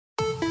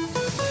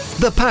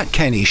The Pat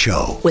Kenny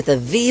Show with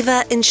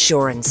Aviva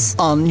Insurance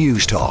on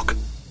News Talk.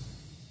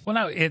 Well,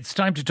 now it's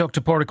time to talk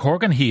to Paraic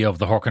Horkan, he of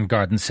the Horkan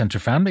Garden Centre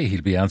family.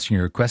 He'll be answering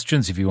your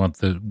questions. If you want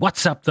to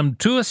WhatsApp them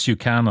to us, you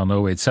can on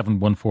 087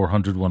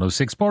 1400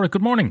 106. Paraic,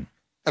 good morning.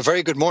 A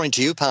very good morning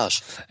to you,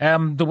 Pat.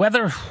 The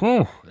weather,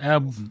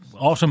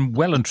 autumn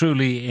well and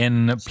truly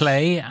in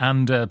play,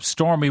 and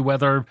stormy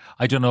weather.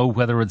 I don't know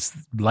whether it's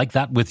like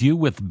that with you,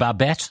 with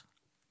Babette.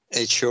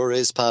 It sure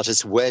is, Pat.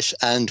 It's wet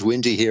and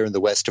windy here in the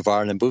west of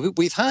Ireland, but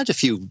we've had a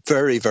few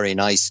very, very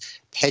nice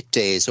pet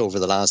days over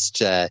the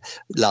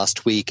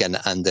last week, and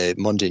the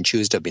Monday and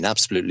Tuesday have been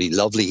absolutely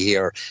lovely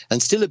here.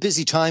 And still a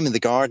busy time in the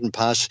garden,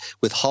 Pat,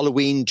 with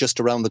Halloween just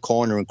around the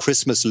corner and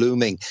Christmas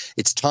looming.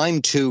 It's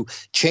time to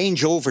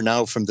change over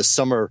now from the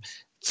summer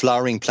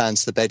flowering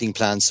plants, the bedding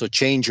plants, so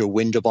change your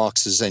window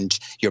boxes and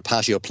your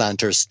patio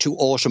planters to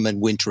autumn and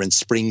winter and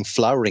spring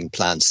flowering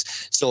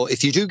plants. So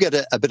if you do get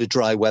a bit of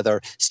dry weather,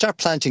 start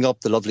planting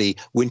up the lovely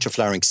winter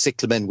flowering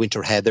cyclamen,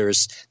 winter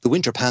heathers, the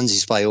winter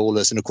pansies,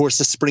 violas, and of course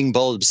the spring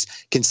bulbs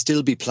can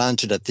still be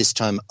planted at this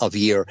time of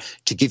year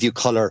to give you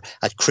colour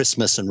at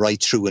Christmas and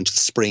right through into the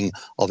spring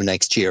of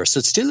next year. So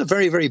it's still a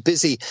very, very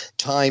busy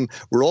time.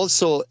 We're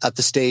also at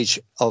the stage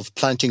of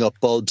planting up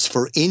bulbs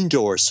for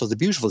indoors. So the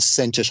beautiful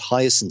scented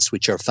hyacinths,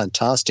 which are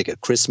fantastic at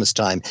Christmas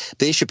time,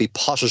 they should be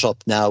potted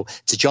up now.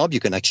 It's a job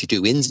you can actually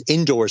do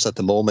indoors at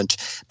the moment.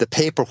 The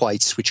paper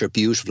whites, which are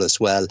beautiful as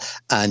well,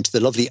 and the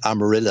lovely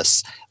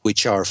amaryllis,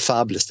 which are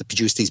fabulous, that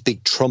produce these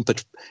big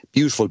trumpet,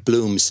 beautiful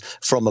blooms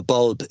from a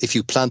bulb. If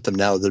you plant them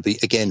now, they'll be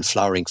again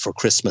flowering for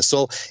Christmas.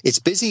 So it's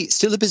busy,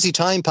 still a busy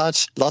time,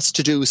 Pat. Lots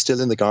to do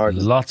still in the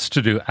garden. Lots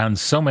to do, and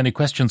so many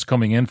questions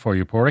coming in for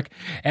you, Paraic.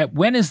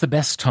 When is the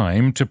best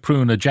time to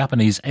prune a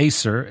Japanese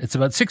Acer? It's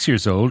about 6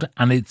 years old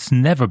and it's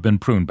never been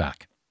pruned back.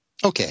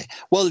 Okay.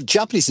 Well,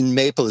 Japanese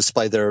maples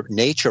by their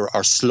nature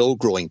are slow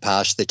growing,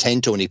 Pat. They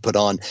tend to only put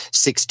on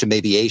 6 to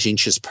maybe 8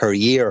 inches per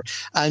year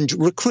and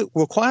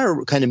require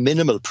kind of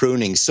minimal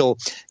pruning. So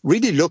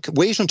really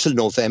wait until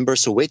November.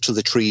 So wait till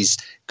the trees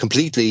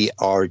completely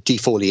are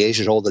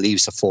defoliated. All the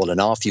leaves have fallen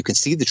off. You can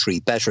see the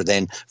tree better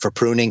then for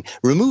pruning.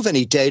 Remove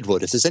any dead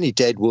wood. If there's any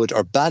dead wood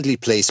or badly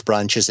placed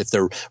branches, if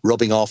they're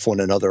rubbing off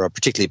one another or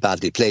particularly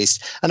badly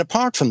placed. And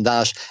apart from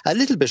that, a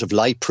little bit of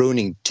light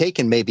pruning,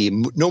 taken maybe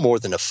no more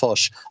than a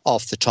foot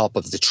off the top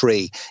of the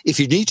tree. If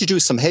you need to do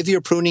some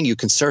heavier pruning, you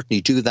can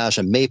certainly do that,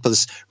 and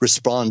maples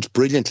respond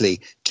brilliantly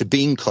to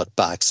being cut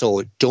back.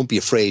 So don't be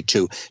afraid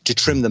to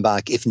trim them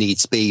back if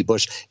needs be,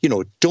 but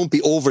don't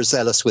be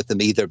overzealous with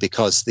them either,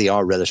 because they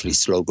are relatively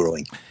slow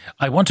growing.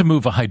 I want to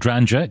move a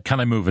hydrangea. Can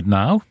I move it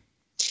now?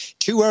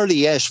 Too early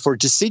yet. For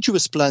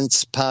deciduous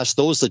plants, Pat,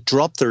 those that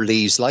drop their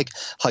leaves, like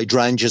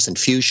hydrangeas and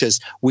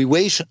fuchsias, we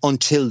wait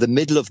until the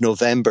middle of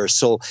November.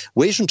 So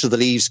wait until the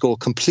leaves go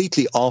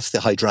completely off the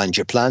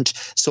hydrangea plant.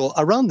 So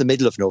around the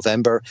middle of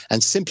November,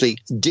 and simply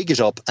dig it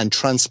up and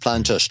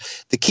transplant it.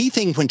 The key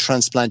thing when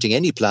transplanting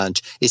any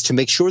plant is to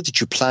make sure that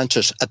you plant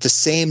it at the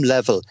same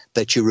level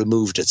that you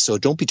removed it. So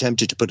don't be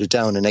tempted to put it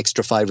down an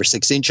extra 5 or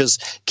 6 inches.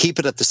 Keep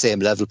it at the same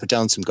level. Put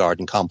down some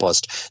garden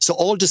compost. So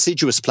all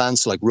deciduous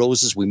plants like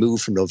roses, we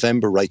move from November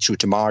right through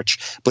to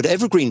March. But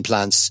evergreen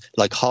plants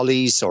like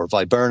hollies or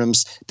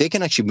viburnums, they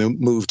can actually be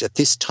moved at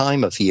this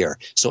time of year.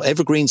 So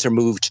evergreens are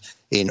moved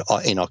in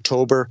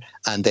October,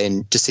 and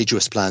then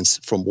deciduous plants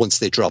from once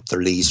they drop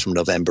their leaves from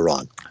November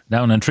on.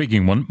 Now, an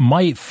intriguing one.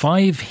 My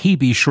 5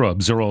 Hebe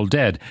shrubs are all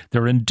dead.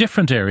 They're in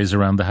different areas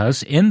around the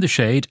house, in the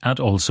shade and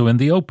also in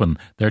the open.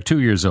 They're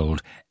 2 years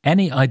old.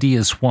 Any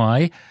ideas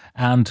why,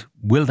 and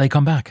will they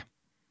come back?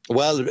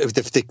 Well,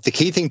 the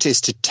key thing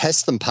is to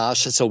test them, Pat.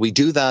 So we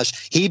do that.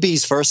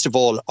 Hebes, first of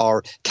all,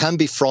 can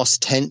be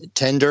frost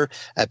tender,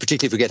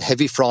 particularly if we get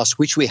heavy frost,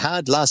 which we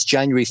had last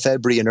January,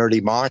 February and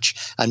early March.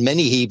 And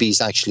many Hebes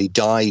actually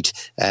died.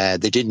 They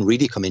didn't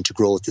really come into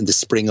growth in the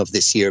spring of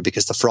this year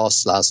because the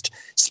frost last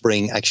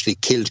spring actually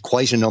killed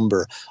quite a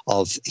number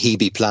of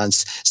Hebe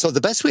plants. So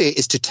the best way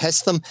is to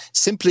test them.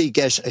 Simply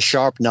get a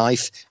sharp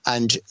knife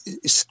and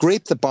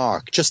scrape the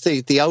bark, just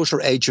the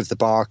outer edge of the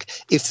bark.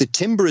 If the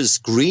timber is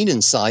green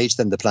inside,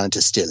 then the plant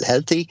is still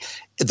healthy.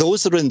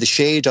 Those that are in the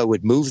shade, I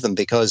would move them,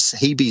 because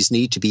Hebes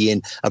need to be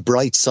in a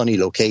bright, sunny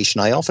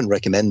location. I often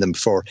recommend them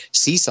for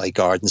seaside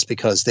gardens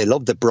because they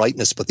love the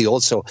brightness, but they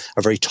also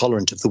are very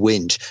tolerant of the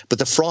wind. But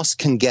the frost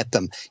can get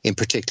them in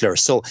particular.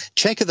 So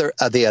check if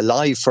are they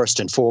alive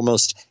first and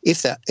foremost.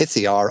 If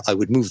they are, I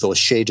would move those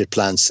shaded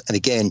plants. And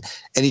again,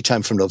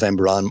 anytime from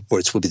November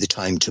onwards would be the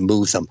time to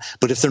move them.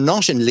 But if they're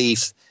not in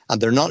leaf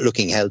and they're not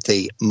looking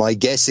healthy, my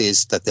guess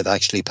is that they've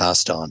actually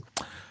passed on.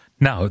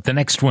 Now, the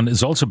next one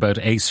is also about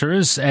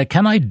acers.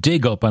 Can I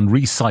dig up and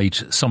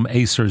recite some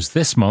acers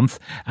this month?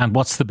 And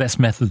what's the best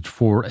method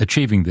for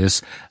achieving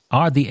this?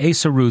 Are the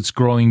acer roots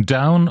growing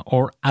down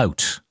or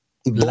out?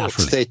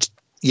 Both.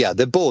 Yeah,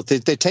 they're both. They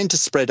tend to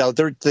spread out.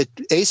 The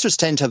acers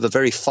tend to have a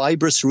very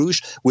fibrous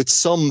root with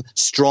some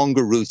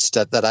stronger roots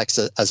that acts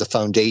as a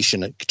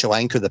foundation to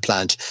anchor the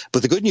plant.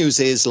 But the good news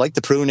is, like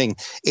the pruning,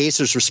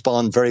 acers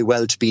respond very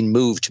well to being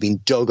moved, to being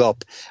dug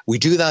up. We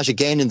do that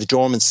again in the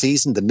dormant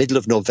season. The middle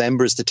of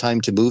November is the time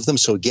to move them.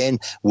 So again,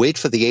 wait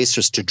for the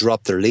acers to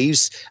drop their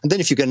leaves. And then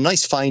if you get a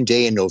nice fine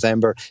day in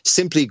November,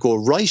 simply go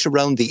right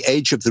around the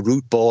edge of the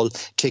root ball,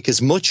 take as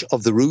much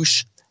of the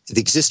root, the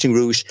existing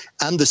root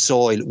and the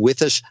soil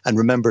with it, and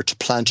remember to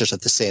plant it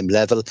at the same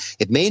level.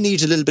 It may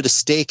need a little bit of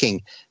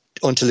staking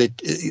until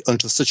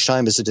such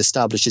time as it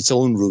establishes its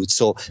own roots.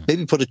 So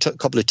maybe put a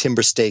couple of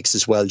timber stakes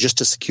as well, just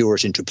to secure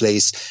it into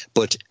place.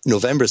 But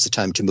November is the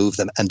time to move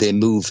them, and they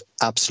move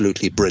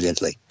absolutely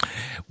brilliantly.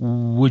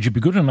 Would you be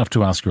good enough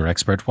to ask your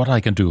expert what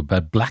I can do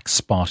about black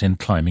spot in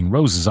climbing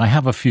roses? I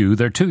have a few.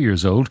 They're 2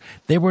 years old.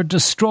 They were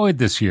destroyed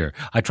this year.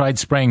 I tried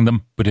spraying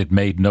them, but it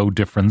made no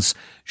difference.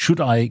 Should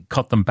I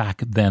cut them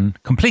back then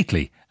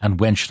completely? And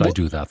when should I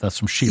do that? That's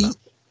from Sheila.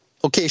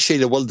 Okay,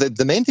 Sheila. Well,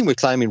 the main thing with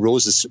climbing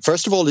roses,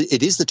 first of all,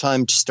 it is the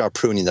time to start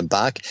pruning them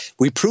back.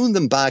 We prune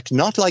them back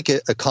not like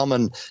a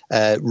common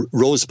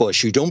rose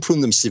bush. You don't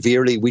prune them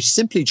severely. We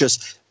simply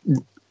just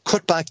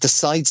cut back the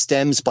side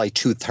stems by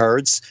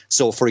 2/3.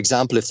 So, for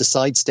example, if the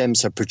side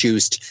stems have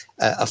produced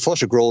a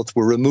foot of growth,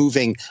 we're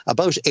removing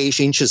about 8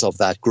 inches of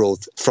that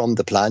growth from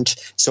the plant.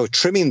 So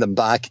trimming them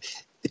back,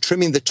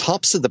 trimming the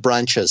tops of the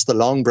branches, the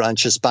long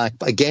branches back,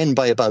 again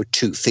by about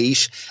 2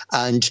 feet,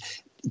 and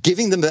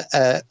giving them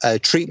a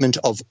treatment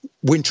of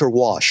winter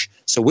wash.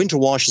 So winter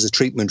wash is a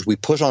treatment we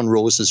put on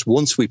roses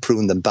once we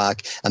prune them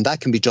back, and that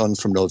can be done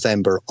from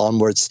November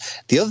onwards.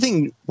 The other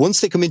thing,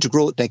 once they come into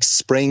growth next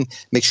spring,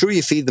 make sure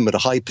you feed them with a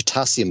high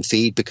potassium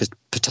feed, because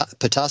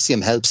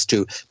potassium helps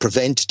to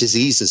prevent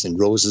diseases in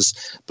roses,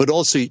 but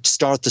also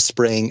start the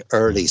spraying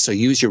early. So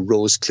use your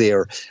rose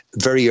clear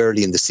very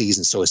early in the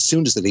season. So as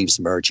soon as the leaves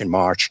emerge in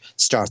March,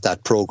 start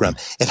that program.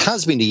 It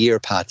has been a year,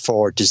 Pat,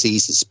 for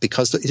diseases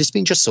because it has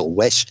been just so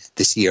wet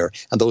this year,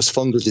 and those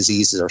fungal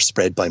diseases are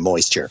spread by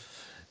moisture.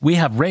 We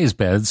have raised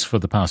beds for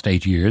the past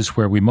 8 years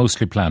where we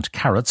mostly plant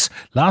carrots.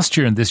 Last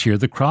year and this year,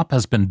 the crop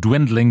has been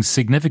dwindling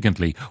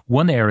significantly.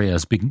 One area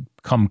has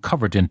become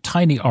covered in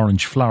tiny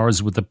orange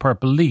flowers with a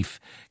purple leaf.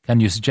 Can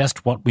you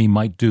suggest what we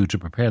might do to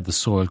prepare the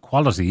soil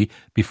quality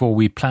before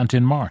we plant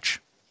in March?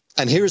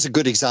 And here's a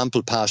good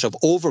example, Pat, of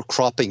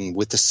overcropping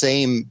with the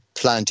same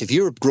plant. If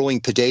you're growing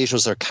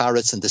potatoes or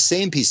carrots in the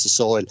same piece of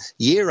soil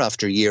year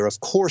after year,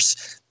 of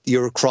course,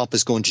 your crop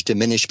is going to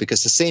diminish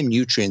because the same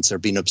nutrients are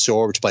being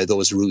absorbed by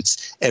those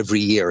roots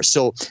every year.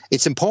 So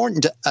it's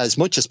important as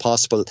much as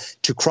possible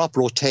to crop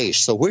rotate.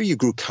 So where you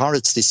grew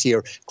carrots this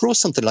year, grow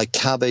something like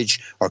cabbage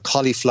or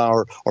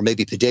cauliflower or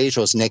maybe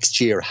potatoes next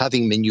year,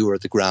 having manure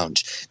the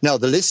ground. Now,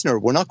 the listener,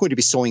 we're not going to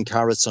be sowing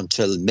carrots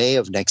until May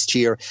of next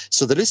year.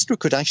 So the listener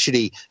could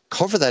actually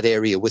cover that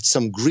area with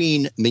some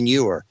green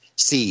manure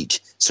seed.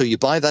 So you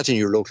buy that in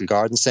your local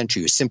garden centre,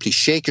 you simply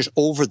shake it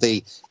over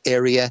the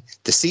area,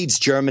 the seeds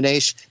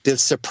germinate, they'll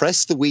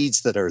suppress the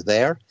weeds that are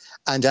there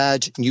and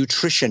add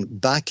nutrition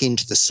back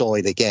into the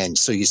soil again.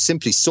 So you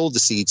simply sow the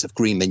seeds of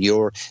green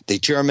manure, they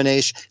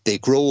germinate, they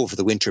grow over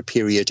the winter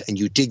period, and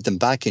you dig them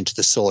back into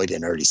the soil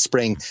in early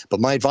spring.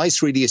 But my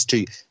advice really is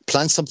to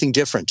plant something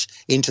different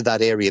into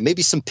that area,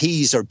 maybe some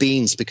peas or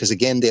beans, because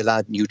again, they'll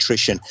add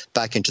nutrition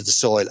back into the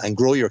soil, and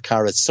grow your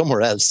carrots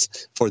somewhere else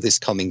for this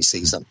coming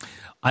season.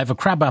 I have a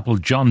crabapple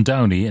John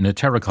Downey in a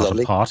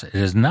terracotta pot. It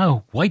has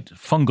now white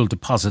fungal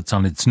deposits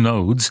on its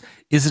nodes.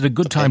 Is it a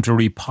good time to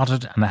repot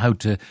it, and how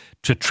to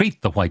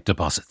treat the white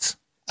deposits?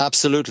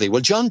 Absolutely.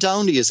 Well, John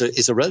Downey is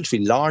a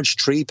relatively large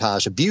tree,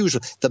 Pat.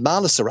 The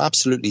mallows are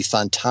absolutely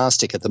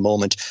fantastic at the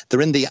moment.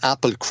 They're in the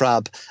apple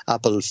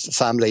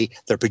family.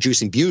 They're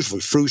producing beautiful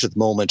fruit at the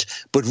moment.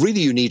 But really,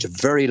 you need a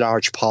very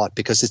large pot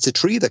because it's a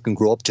tree that can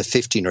grow up to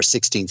 15 or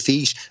 16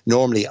 feet,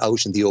 normally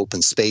out in the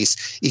open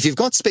space. If you've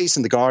got space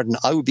in the garden,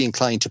 I would be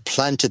inclined to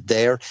plant it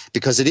there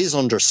because it is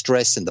under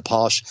stress in the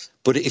pot.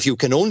 But if you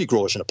can only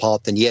grow it in a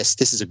pot, then yes,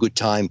 this is a good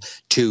time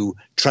to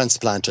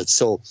transplant it.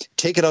 So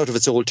take it out of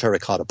its old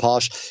terracotta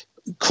pot,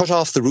 cut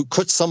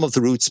some of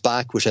the roots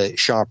back with a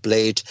sharp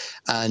blade,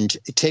 and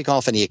take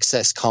off any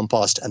excess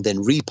compost, and then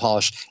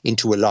repot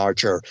into a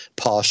larger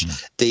pot.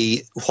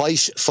 The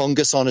white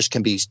fungus on it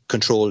can be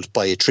controlled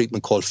by a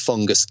treatment called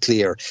Fungus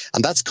Clear,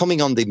 and that's coming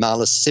on the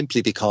mallows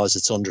simply because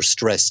it's under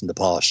stress in the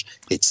pot.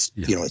 It's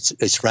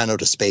ran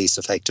out of space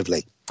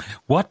effectively.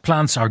 What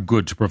plants are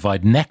good to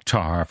provide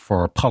nectar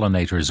for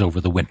pollinators over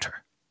the winter?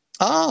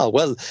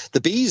 Well, the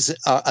bees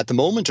at the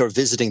moment are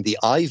visiting the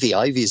ivy.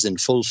 Ivy is in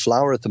full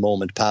flower at the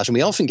moment, Pat, and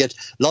we often get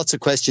lots of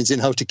questions in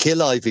how to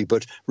kill ivy,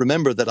 but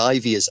remember that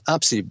ivy is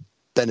absolutely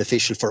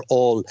beneficial for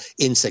all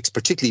insects,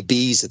 particularly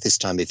bees at this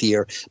time of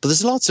year. But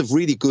there's lots of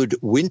really good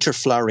winter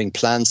flowering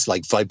plants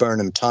like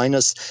Viburnum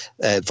tinus,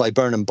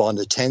 Viburnum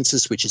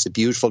bonatensis, which is a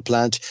beautiful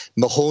plant,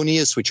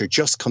 Mahonias, which are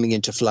just coming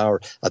into flower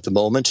at the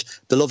moment,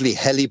 the lovely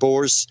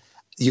hellebores,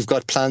 You've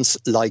got plants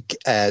like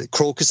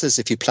crocuses,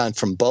 if you plant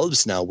from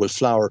bulbs now, will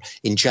flower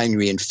in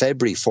January and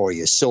February for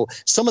you. So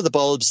some of the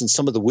bulbs and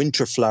some of the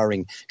winter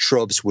flowering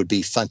shrubs would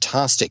be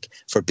fantastic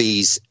for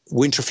bees.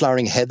 Winter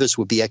flowering heathers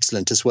would be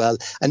excellent as well.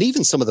 And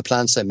even some of the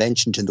plants I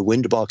mentioned in the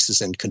window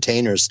boxes and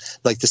containers,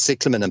 like the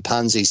cyclamen and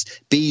pansies,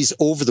 bees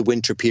over the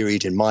winter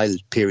period in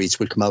mild periods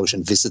will come out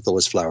and visit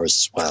those flowers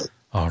as well.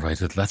 All right,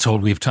 that's all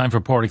we have time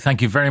for, Paraic.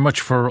 Thank you very much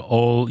for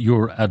all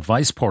your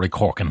advice, Paraic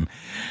Horkan.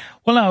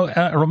 Well,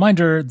 now, a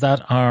reminder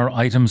that our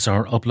items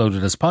are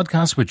uploaded as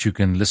podcasts, which you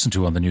can listen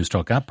to on the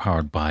Newstalk app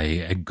powered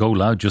by Go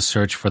Loud. Just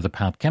search for The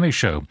Pat Kenny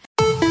Show.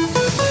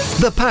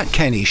 The Pat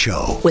Kenny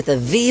Show with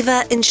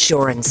Aviva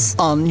Insurance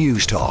on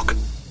Newstalk.